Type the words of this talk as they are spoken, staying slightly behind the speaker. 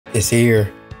It's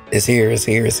here. It's here. It's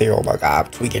here. It's here. Oh my god,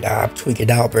 I'm tweaking out. I'm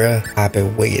tweaking out, bro. I've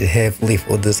been waiting heavily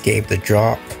for this game to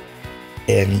drop.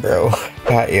 And bro,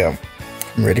 I'm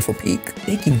ready for peak.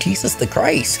 Thank you, Jesus the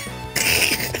Christ.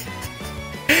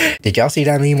 Did y'all see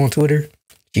that meme on Twitter?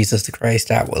 Jesus the Christ,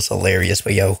 that was hilarious.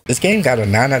 But yo, this game got a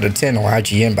 9 out of 10 on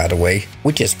IGN, by the way,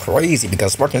 which is crazy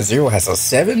because Sparking Zero has a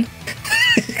 7.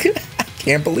 I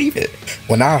can't believe it.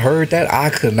 When I heard that, I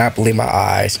could not believe my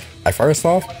eyes. Like, first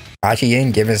off,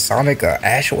 IGN giving Sonic a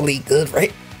actually good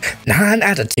rate. 9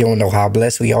 out of 10. You don't know how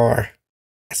blessed we are.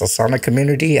 As a Sonic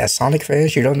community, as Sonic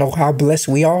fans, you don't know how blessed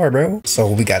we are, bro.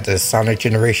 So we got the Sonic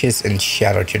Generations and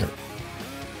Shadow Generation.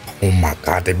 Oh my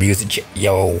god, the music,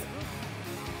 yo.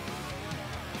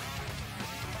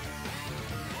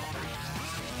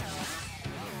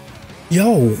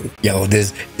 Yo,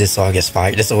 this song is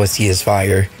fire. This OST is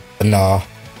fire. But nah,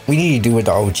 we need to do it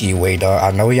the OG way, dog.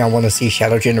 I know y'all want to see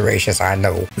Shadow Generations. I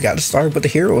know. We got to start with the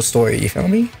hero story, you feel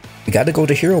me? We got to go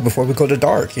to hero before we go to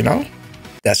dark, you know?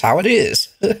 That's how it is.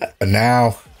 But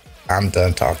now, I'm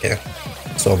done talking.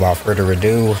 So without further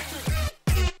ado,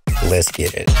 let's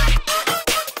get it.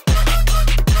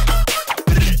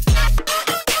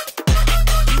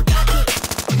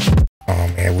 Oh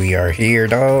man, we are here,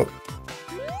 dog.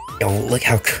 Yo, look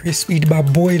how crispy my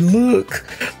boy look.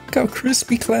 Look how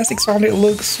crispy Classic Sonic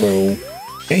looks, bro.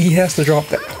 And he has to drop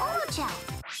that.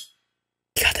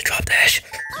 He got to drop dash.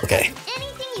 Okay.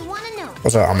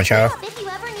 What's up, Amacha?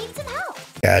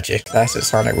 Gotcha. Classic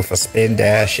Sonic with a spin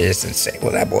dash is insane.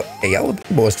 Well, that boy, hey, yo,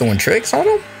 that boy's doing tricks on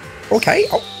him. Okay.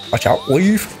 Oh, watch out,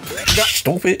 leave.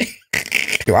 Stupid.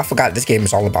 Yo, I forgot this game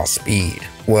is all about speed.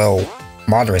 Well,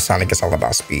 modern Sonic is all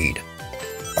about speed.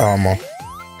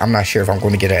 I'm not sure if I'm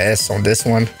going to get an S on this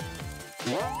one,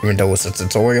 even though it's a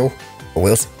tutorial. But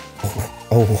we'll see.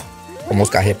 Oh,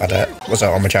 almost got hit by that. What's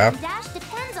up, Amacha?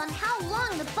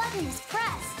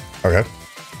 Okay.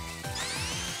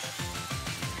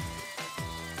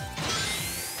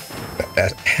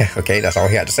 Okay, that's all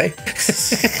he had to say.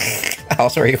 I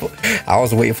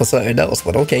was waiting for something else,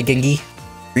 but okay, Gengi.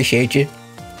 Appreciate you.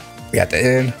 We got the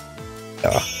end.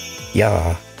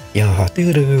 Yeah,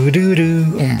 doo-doo.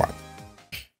 Oh my.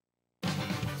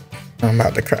 I'm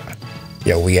about to cry.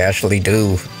 Yo, we actually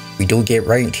do. We do get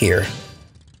ranked here.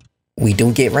 We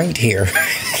do get ranked here.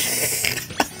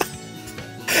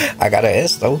 I got an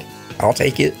S though. I'll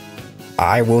take it.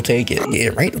 I will take it. Yeah,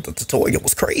 ranked with the tutorial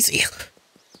was crazy.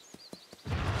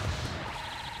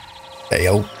 Hey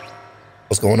yo,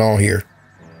 what's going on here?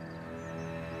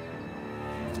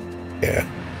 Yeah,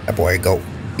 that boy go.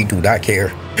 He do not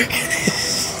care.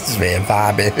 This man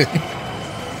vibing.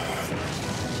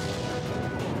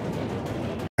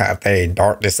 I think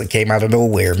darkness that came out of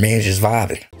nowhere, man, just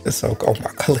vibing. So, oh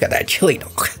my god, look at that chili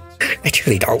dog. That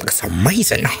chili dog looks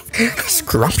amazing.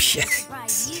 Scrumptious.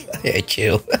 Yeah,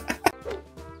 chill.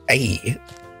 Hey,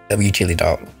 W chili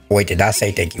dog. Boy, did I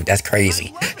say thank you? That's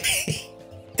crazy.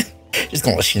 Just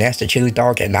gonna snatch the chili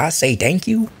dog and not say thank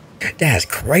you? That's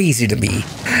crazy to me.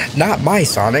 Not my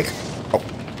Sonic. Oh.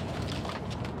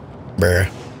 Bruh.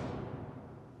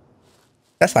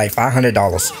 That's like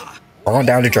 $500. On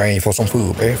down the drain for some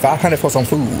food, man. 500 for some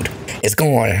food. It's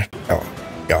going. Oh,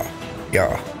 yeah.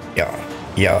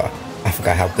 I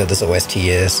forgot how good this OST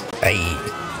is. Hey.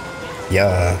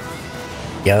 Yeah.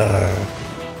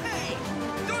 Hey,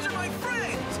 those are my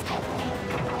friends.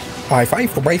 I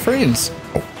fight for my friends.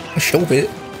 Oh, stupid.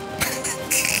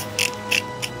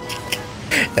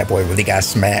 That boy really got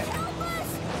smacked.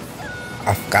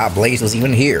 I forgot Blaze was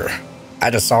even here.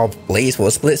 I just saw Blaze for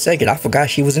a split second. I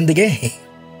forgot she was in the game.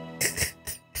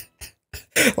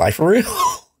 Like, for real?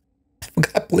 I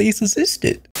forgot Blaze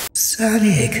existed.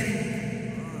 Sonic,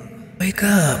 wake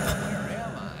up.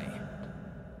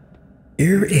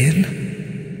 You're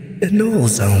in the null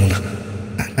zone.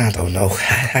 I don't know.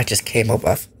 I just came up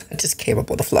on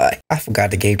the fly. I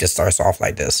forgot the game just starts off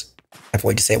like this. That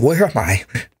boy just said, where am I?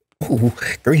 Ooh,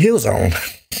 Green Hill Zone.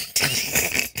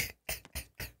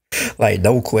 Like,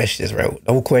 no questions, bro.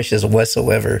 No questions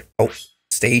whatsoever. Oh,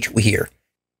 stage, we here.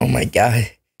 Oh my god.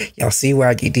 Y'all see where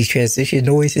I get these transition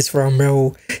noises from,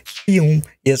 bro?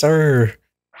 Yes, sir.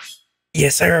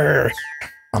 Yes, sir.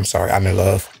 I'm sorry. I'm in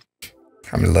love.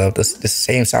 I'm in love. This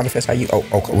same sound effects how you. Oh,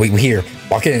 okay. We here.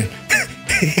 Walk in.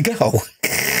 Go.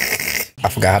 I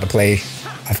forgot how to play.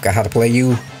 I forgot how to play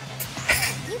you.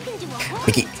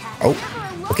 Mickey. Oh.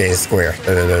 Okay, it's square.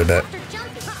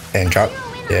 And drop.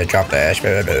 Yeah, drop the ash.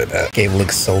 This game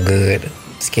looks so good.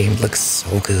 This game looks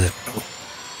so good,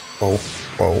 bro.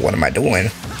 Oh, what am I doing?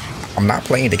 I'm not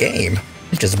playing the game.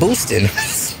 I'm just boosting.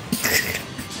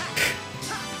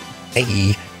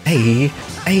 Hey.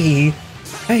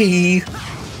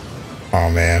 Oh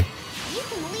man,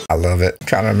 I love it. I'm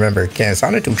trying to remember, can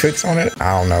Sonic do tricks on it?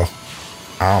 I don't know.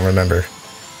 I don't remember.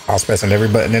 I was pressing every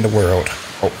button in the world.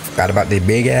 Oh, forgot about the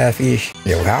big ass fish.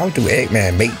 Yo, how do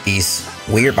Eggman make these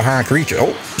weird behind creatures?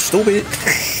 Oh, stupid.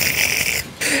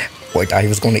 Boy, thought he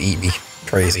was going to eat me.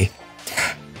 Crazy.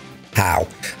 How?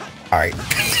 Alright.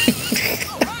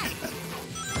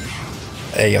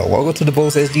 Hey, yo, welcome to the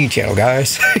VoltzXD channel,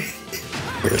 guys.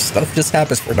 Where stuff just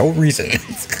happens for no reason.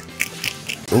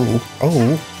 Ooh,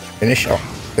 oh, finish. Oh,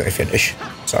 good finish.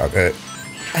 It's all good.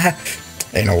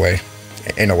 Ain't no way.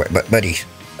 Ain't no way. But, buddy,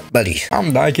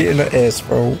 I'm not getting the S,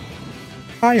 bro.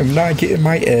 I am not getting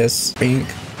my S. Bink,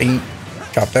 bink.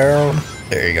 Drop down.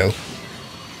 There you go.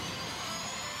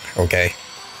 Okay.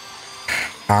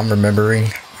 I'm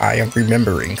remembering. I am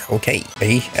remembering. Okay.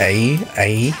 A.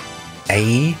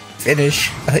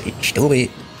 Finish.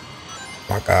 Stupid. Oh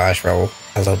my gosh, bro.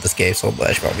 I love this game so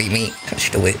much, bro. Be me.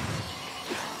 Stupid.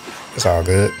 It's all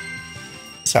good.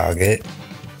 It's all good.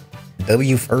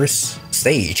 W first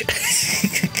stage.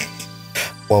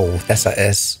 Whoa, that's a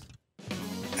S.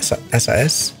 That's a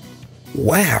S.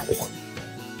 Wow.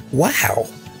 Wow.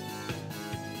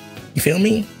 You feel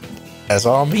me? That's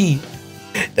all me.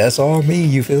 That's all me.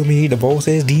 You feel me? The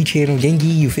VoltzXD channel,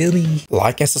 Gengi. You feel me?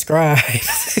 Like and subscribe.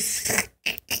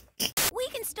 We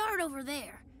can start over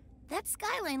there. That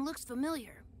skyline looks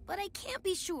familiar, but I can't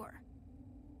be sure.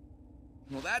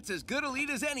 Well, that's as good a lead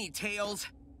as any, Tails.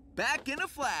 Back in a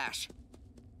flash.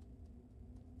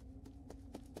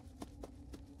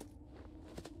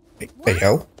 Hey,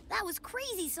 yo. That was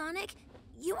crazy, Sonic.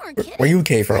 You weren't kidding. Where you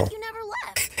came from? Like you never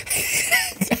left.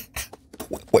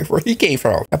 Where he came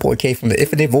from? That boy came from the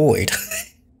infinite void.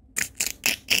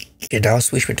 You can now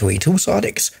switch between two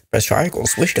Sonics. Press triangle,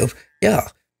 switch to, yeah.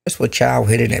 That's what child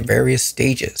hidden in various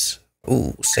stages.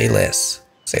 Ooh, say less.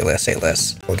 Say less, say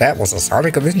less. Well, that was a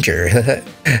Sonic Avenger.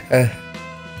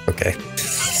 Okay.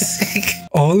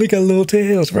 Oh, look at little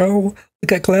Tails, bro.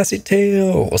 Look at classic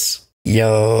Tails.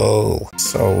 Yo.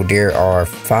 So there are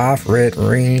 5 red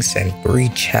rings and 3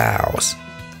 chows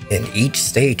in each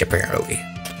stage, apparently.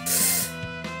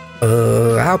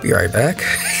 I'll be right back.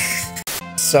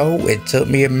 So it took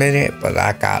me a minute, but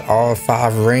I got all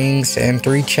 5 rings and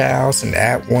 3 chows and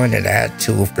add 1 and add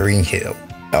 2 of Green Hill.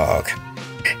 Dog.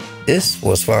 This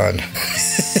was fun.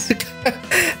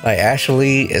 Like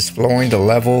actually exploring the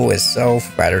level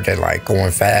itself rather than like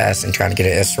going fast and trying to get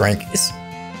an S rank. It's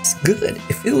good.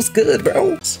 It feels good,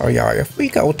 bro. So y'all, if we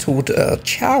go to the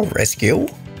chow rescue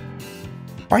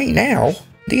right now,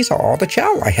 these are all the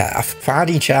chow I have.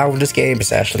 Finding chow in this game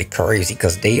is actually crazy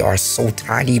because they are so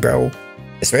tiny, bro.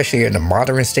 Especially in the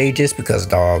modern stages because,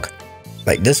 dog,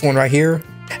 like this one right here,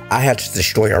 I had to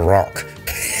destroy a rock.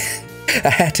 I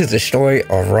had to destroy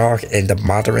a rock in the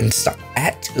modern stuff.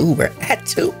 At 2, bro. At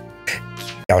 2.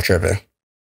 Y'all tripping.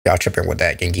 Y'all tripping with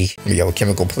that, Gengi. Yo,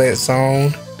 chemical plant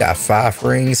zone. Got 5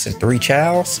 rings and 3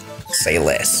 chows. Say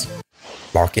less.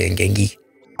 Lock in, Gengi.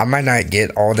 I might not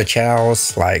get all the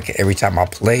chows like every time I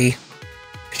play.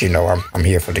 Cause you know I'm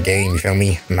here for the game, you feel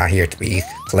me? I'm not here to be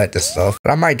collecting stuff.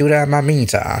 But I might do that in my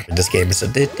meantime. This game is a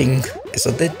good thing. It's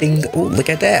a good thing. Oh, look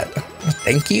at that.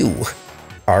 Thank you.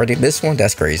 Already missed one?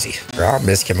 That's crazy. Bro, I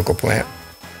miss Chemical Plant.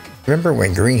 Remember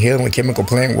when Green Hill and Chemical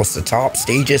Plant was the top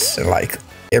stages in like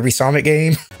every Sonic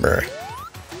game? Bruh.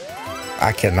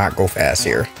 I cannot go fast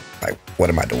here. Like, what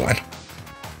am I doing?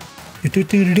 Oh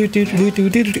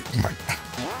my God.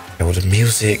 Yo, the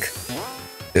music.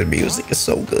 The music is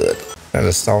so good. The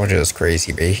nostalgia is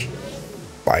crazy, babe.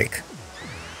 Like,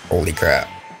 holy crap.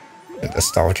 The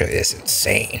nostalgia is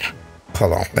insane.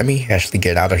 Hold on, let me actually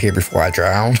get out of here before I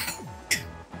drown.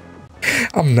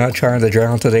 I'm not trying to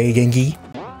drown today, Gengi.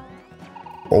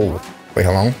 Oh, wait,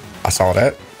 hold on. I saw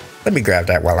that. Let me grab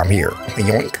that while I'm here.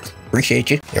 Yoink.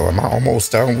 Appreciate you. Yo, am I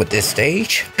almost done with this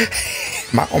stage?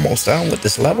 Am I almost done with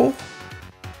this level?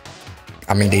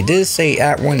 I mean, they did say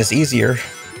Act 1 is easier,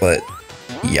 but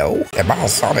yo, am I a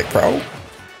Sonic Pro?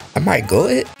 Am I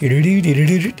good?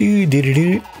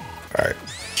 Alright,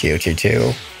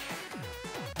 chill.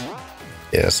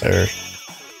 Yes, sir.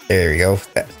 There we go.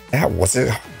 That was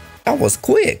it. That was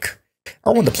quick.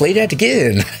 I want to play that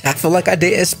again. I feel like I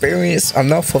didn't experience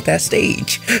enough of that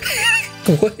stage.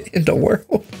 What in the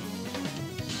world?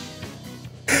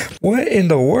 What in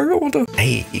the world?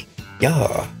 Hey,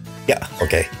 yeah,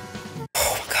 okay.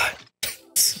 Oh my God.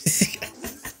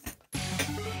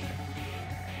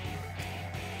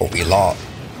 Oh, we lost.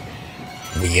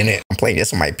 We in it. I'm playing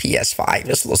this on my PS5.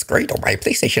 This looks great on my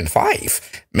PlayStation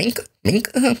 5. Mink.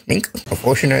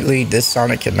 Unfortunately, this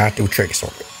Sonic cannot do tricks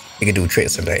on it. He can do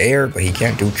tricks in the air, but he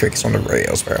can't do tricks on the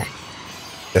rails, bro.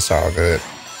 It's all good.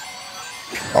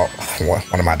 Oh,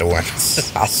 what am I doing?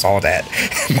 I saw that.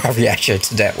 My reaction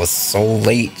to that was so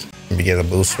late. Let me get a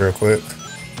boost real quick.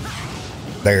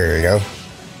 There we go.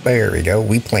 There we go.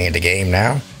 We playing the game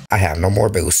now. I have no more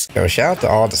boosts. Yo, shout out to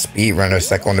all the speedrunners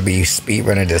that going to be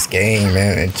speedrunning this game,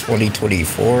 man, in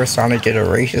 2024. Sonic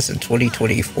Generations in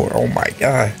 2024. Oh my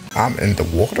god. I'm in the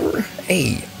water?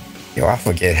 Hey. Yo, I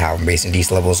forget how amazing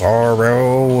these levels are,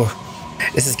 bro.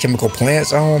 This is Chemical Plant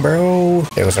Zone, bro.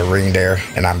 There was a ring there,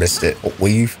 and I missed it.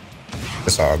 Weave.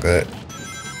 It's all good.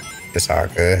 It's all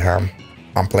good.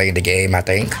 I'm playing the game, I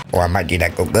think. Or I might need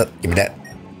that go up. Give me that.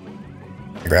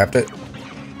 I grabbed it.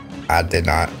 I did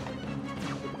not.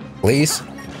 Please.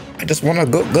 I just want to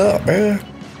go up, man.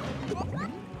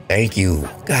 Thank you.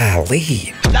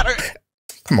 Golly.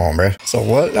 Come on, bro. So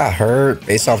what I heard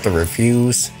based off the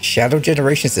reviews, Shadow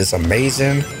Generations is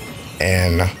amazing.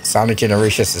 And Sonic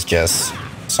Generations is just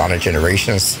Sonic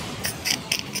Generations.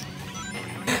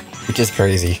 Which is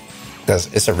crazy.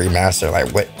 Because it's a remaster.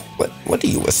 Like, what do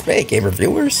you expect, game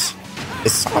reviewers?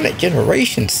 It's Sonic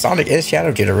Generations. Sonic is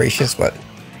Shadow Generations, but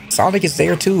Sonic is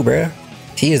there too, bruh.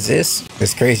 He exists.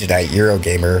 It's crazy that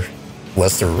Eurogamer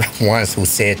was the ones who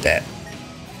said that.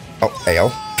 Oh,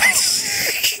 heyo.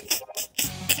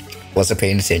 Wasn't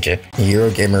paying attention.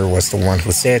 Eurogamer was the one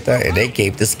who said that, and they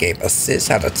gave this game a 6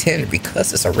 out of 10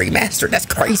 because it's a remaster. That's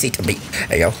crazy to me.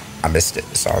 Heyo, I missed it.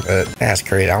 It's all good. That's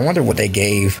crazy. I wonder what they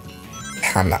gave.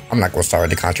 I'm not gonna start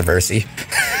the controversy.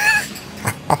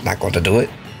 I'm not gonna do it.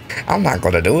 I'm not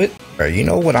gonna do it. But you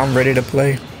know what I'm ready to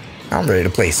play? I'm ready to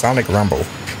play Sonic Rumble.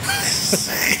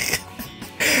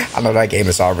 I know that game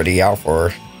is already out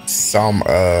for some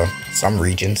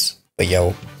regions, but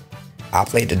yo, I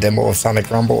played the demo of Sonic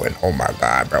Rumble, and oh my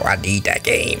god, bro, I need that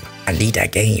game. I need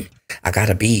that game. I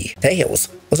gotta be. Tails,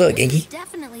 what's up, Genki?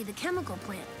 Definitely the chemical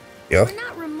plant. Yeah. We're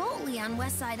not remotely on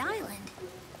West Side Island.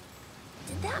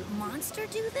 Did that monster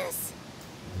do this?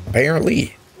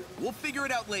 Apparently. We'll figure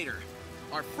it out later.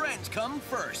 Our friends come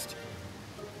first.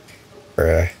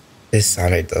 Bruh, this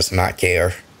Sonic does not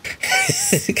care.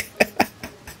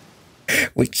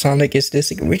 Which Sonic is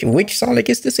this? Which Sonic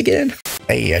is this again?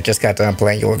 Hey, I just got done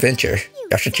playing your adventure.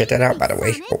 Y'all should check that out, by the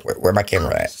way. Oh, where my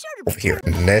camera at? Over here.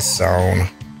 In this zone,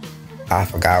 I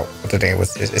forgot what the name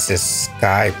was. Is this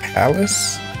Sky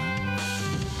Palace?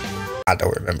 I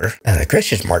don't remember.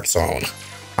 Christian Mark Zone.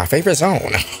 My favorite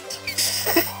zone.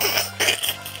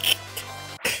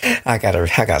 I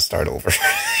gotta start over.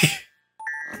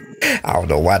 I don't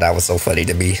know why that was so funny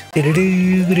to me.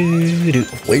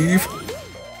 Leave.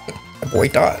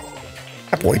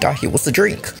 That boy thought he was the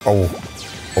drink. Oh,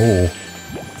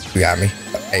 you got me.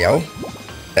 Hey yo,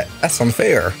 that's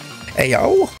unfair. Hey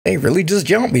yo, they really just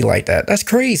jumped me like that. That's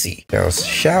crazy. Yo,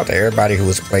 shout out to everybody who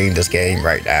is playing this game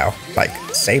right now. Like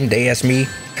same day as me.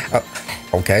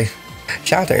 Okay.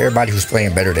 Shout out to everybody who's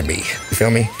playing better than me. You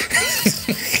feel me?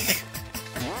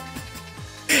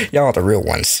 Y'all the real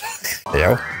ones.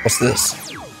 Yo, what's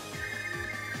this?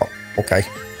 Oh, okay.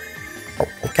 Oh,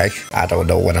 okay. I don't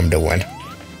know what I'm doing.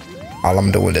 All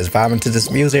I'm doing is vibing to this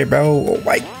music, bro. Oh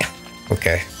my.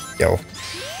 Okay. Yo,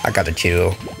 I gotta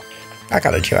chill. I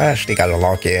actually gotta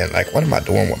lock in. Like, what am I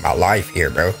doing with my life here,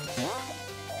 bro?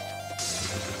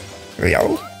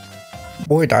 Yo.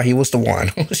 Boy thought he was the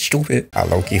one. Stupid. I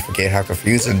low-key forget how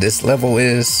confusing this level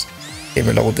is.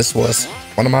 Even though this was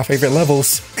one of my favorite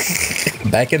levels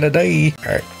back in the day.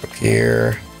 Alright, up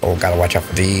here. Oh, gotta watch out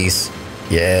for these.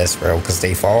 Yes, bro, because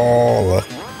they fall.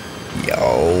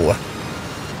 Yo.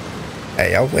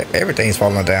 Hey, yo, everything's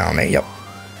falling down. Hey, yo.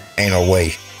 Ain't no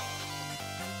way.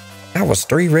 That was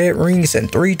 3 red rings and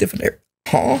 3 different...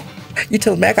 Huh? You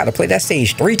telling me I gotta play that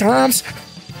stage 3 times?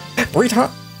 3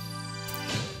 times?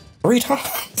 3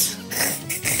 times?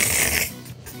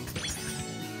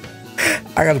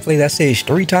 I gotta play that stage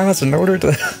 3 times in order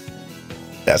to...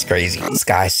 That's crazy.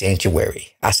 Sky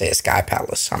Sanctuary. I said Sky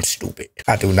Palace. I'm stupid.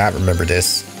 I do not remember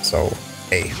this. So,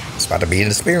 hey, it's about to be an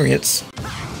experience.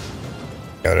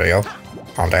 Yo.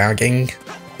 Calm down, Gengi.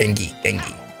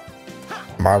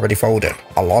 I'm already folded.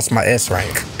 I lost my S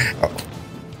rank. Oh.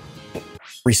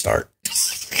 Restart.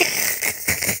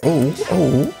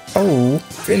 Oh.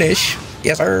 Finish.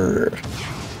 Yes, sir.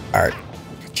 Alright.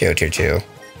 Chill.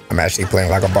 I'm actually playing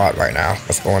like a bot right now.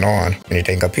 What's going on?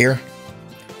 Anything up here?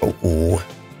 Oh.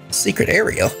 Secret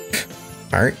area.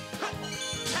 Alright.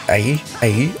 Hey.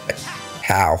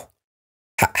 How?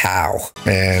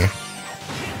 Man.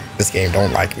 This game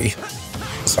don't like me.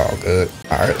 It's all good.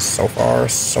 Alright, so far,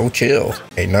 so chill.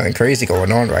 Ain't nothing crazy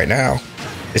going on right now.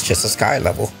 It's just a sky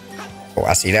level. Oh,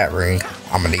 I see that ring.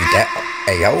 I'm gonna need that.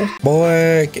 Hey, yo.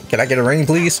 Boy, can I get a ring,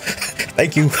 please?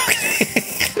 Thank you.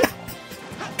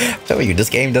 Tell you, this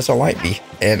game doesn't like me.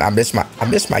 And I missed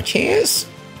my chance.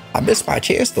 I missed my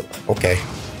chance to, okay.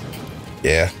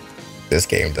 Yeah, this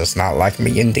game does not like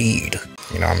me indeed.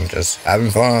 You know, I'm just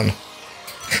having fun.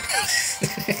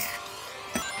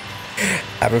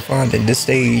 Having fun in this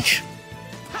stage.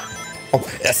 Oh,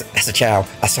 that's a chow.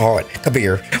 I saw it. Come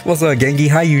here. What's up, Gengi?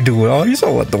 How you doing? Oh, you're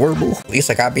so adorable. At least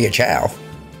I gotta be a chow.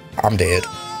 I'm dead.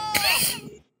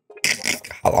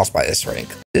 I lost my S rank.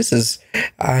 This is,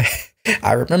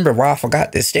 I remember why I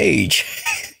forgot this stage.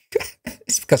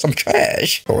 It's because I'm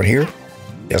trash. Going here?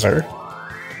 Yes, sir.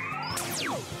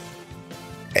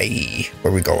 Hey,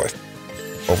 where we going?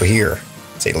 Over here.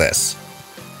 Say less.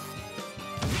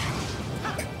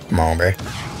 Come on, man.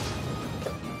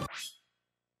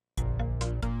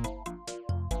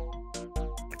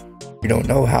 You don't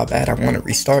know how bad I want to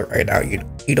restart right now.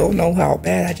 You don't know how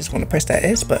bad I just want to press that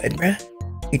S button, bruh.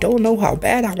 You don't know how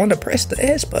bad I want to press the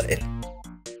S button.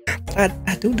 But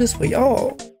I do this for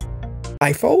y'all.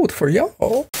 I fold for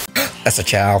y'all. That's a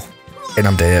chow. And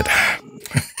I'm dead.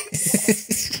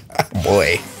 Oh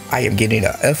boy, I am getting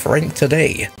an F rank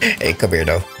today. Hey, come here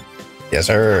though. Yes,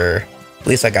 sir. At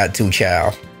least I got 2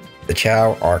 chow. The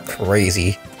chow are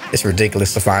crazy. It's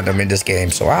ridiculous to find them in this game,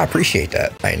 so I appreciate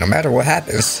that. Hey, no matter what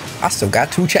happens, I still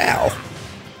got 2 chow.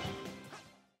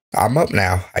 I'm up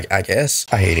now, I guess.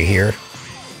 I hate it here.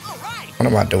 What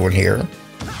am I doing here?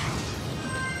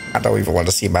 I don't even want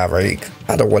to see my rank.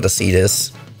 I don't want to see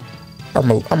this. I'm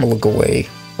gonna look away.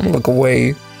 I'm gonna look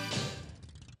away.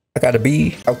 I gotta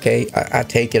be. Okay, I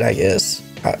take it, I guess.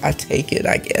 I take it,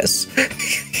 I guess.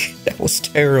 That was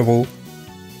terrible.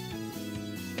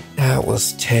 That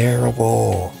was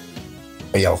terrible.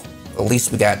 But yo, at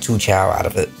least we got 2 chow out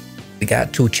of it. We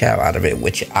got 2 chow out of it,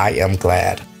 which I am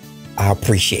glad. I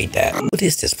appreciate that. What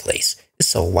is this place? It's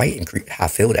so white and green. I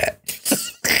feel that.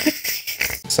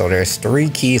 So there's 3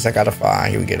 keys I gotta find.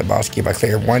 Here we get a boss key by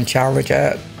clear 1 challenge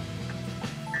at.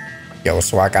 Yo,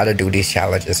 so I gotta do these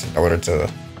challenges in order to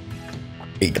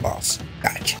beat the boss.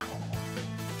 Gotcha.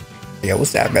 Yo,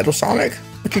 what's that, Metal Sonic?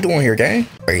 What you doing here, gang?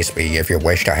 Praise me if you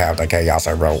wish to have the chaos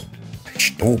I wrote.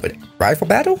 Stupid. Rifle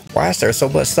battle? Why is there so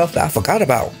much stuff that I forgot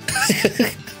about?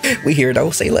 We here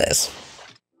though, say less.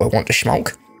 But want the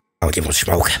smoke? I'll give him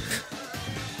smoke.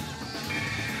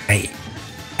 Hey.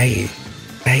 Hey.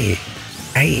 Hey.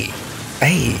 Hey.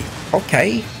 Hey.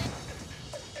 Okay.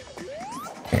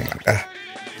 Oh my god.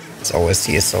 This OST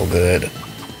is so good.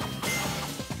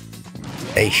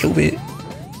 Hey, shoot it.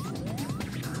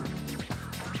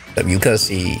 W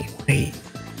cussy. Hey.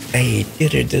 Hey.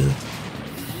 Did-a-do.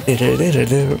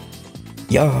 Did-a-did-a-do.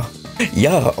 Yeah.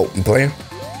 Yeah. Oh, you playing?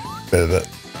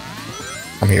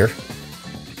 I'm here.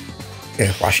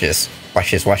 Yeah, watch this.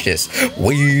 Watch this. Watch this.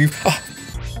 Weave. Ah.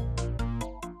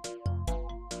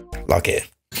 Lock it.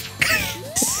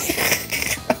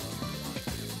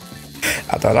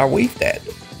 I thought I weaved that.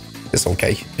 It's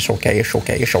okay. It's okay. It's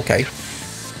okay. It's okay.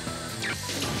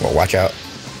 Well, watch out.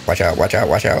 Watch out. Watch out.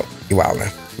 Watch out. You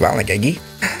wildin'. You wildin', Gengi.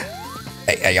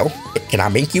 Hey, yo. Can I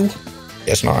make you?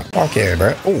 Guess not. Okay,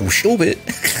 bro. Oh, stupid.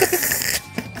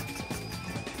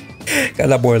 Got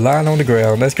that boy lying on the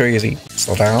ground. That's crazy.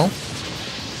 Slow down.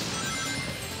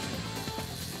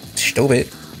 Stupid.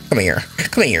 Come here.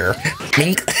 Come here.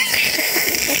 Mink.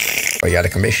 Oh, you got a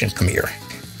commission? Come here.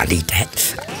 I need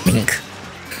that. Mink.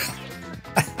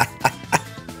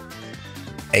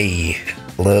 Hey,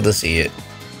 love to see it.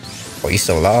 Oh, you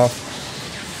still alive?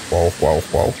 Whoa, whoa,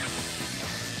 whoa.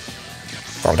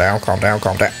 Calm down, calm down,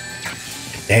 calm down.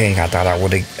 Dang, I thought I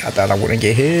wouldn't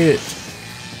get hit.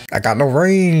 I got no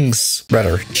rings.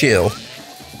 Brother, chill.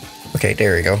 Okay,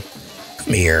 there you go.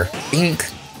 Come here. Bink.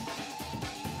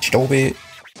 Stupid.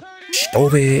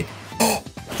 Stupid. Oh,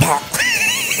 pop.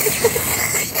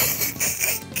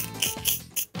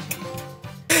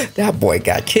 That boy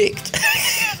got kicked.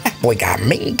 That boy got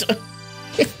minked.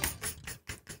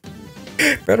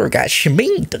 Brother got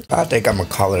schminked. I think I'm gonna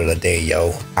call it a day,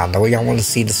 yo. I know y'all want to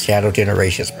see the Shadow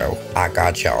Generations, bro. I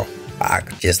got y'all.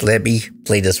 Just let me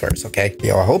play this first, okay?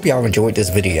 Yo, I hope y'all enjoyed this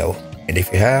video. And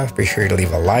if you have, be sure to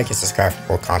leave a like and subscribe for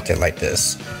more content like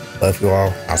this. Love you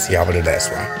all. I'll see y'all in the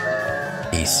next one.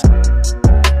 Peace.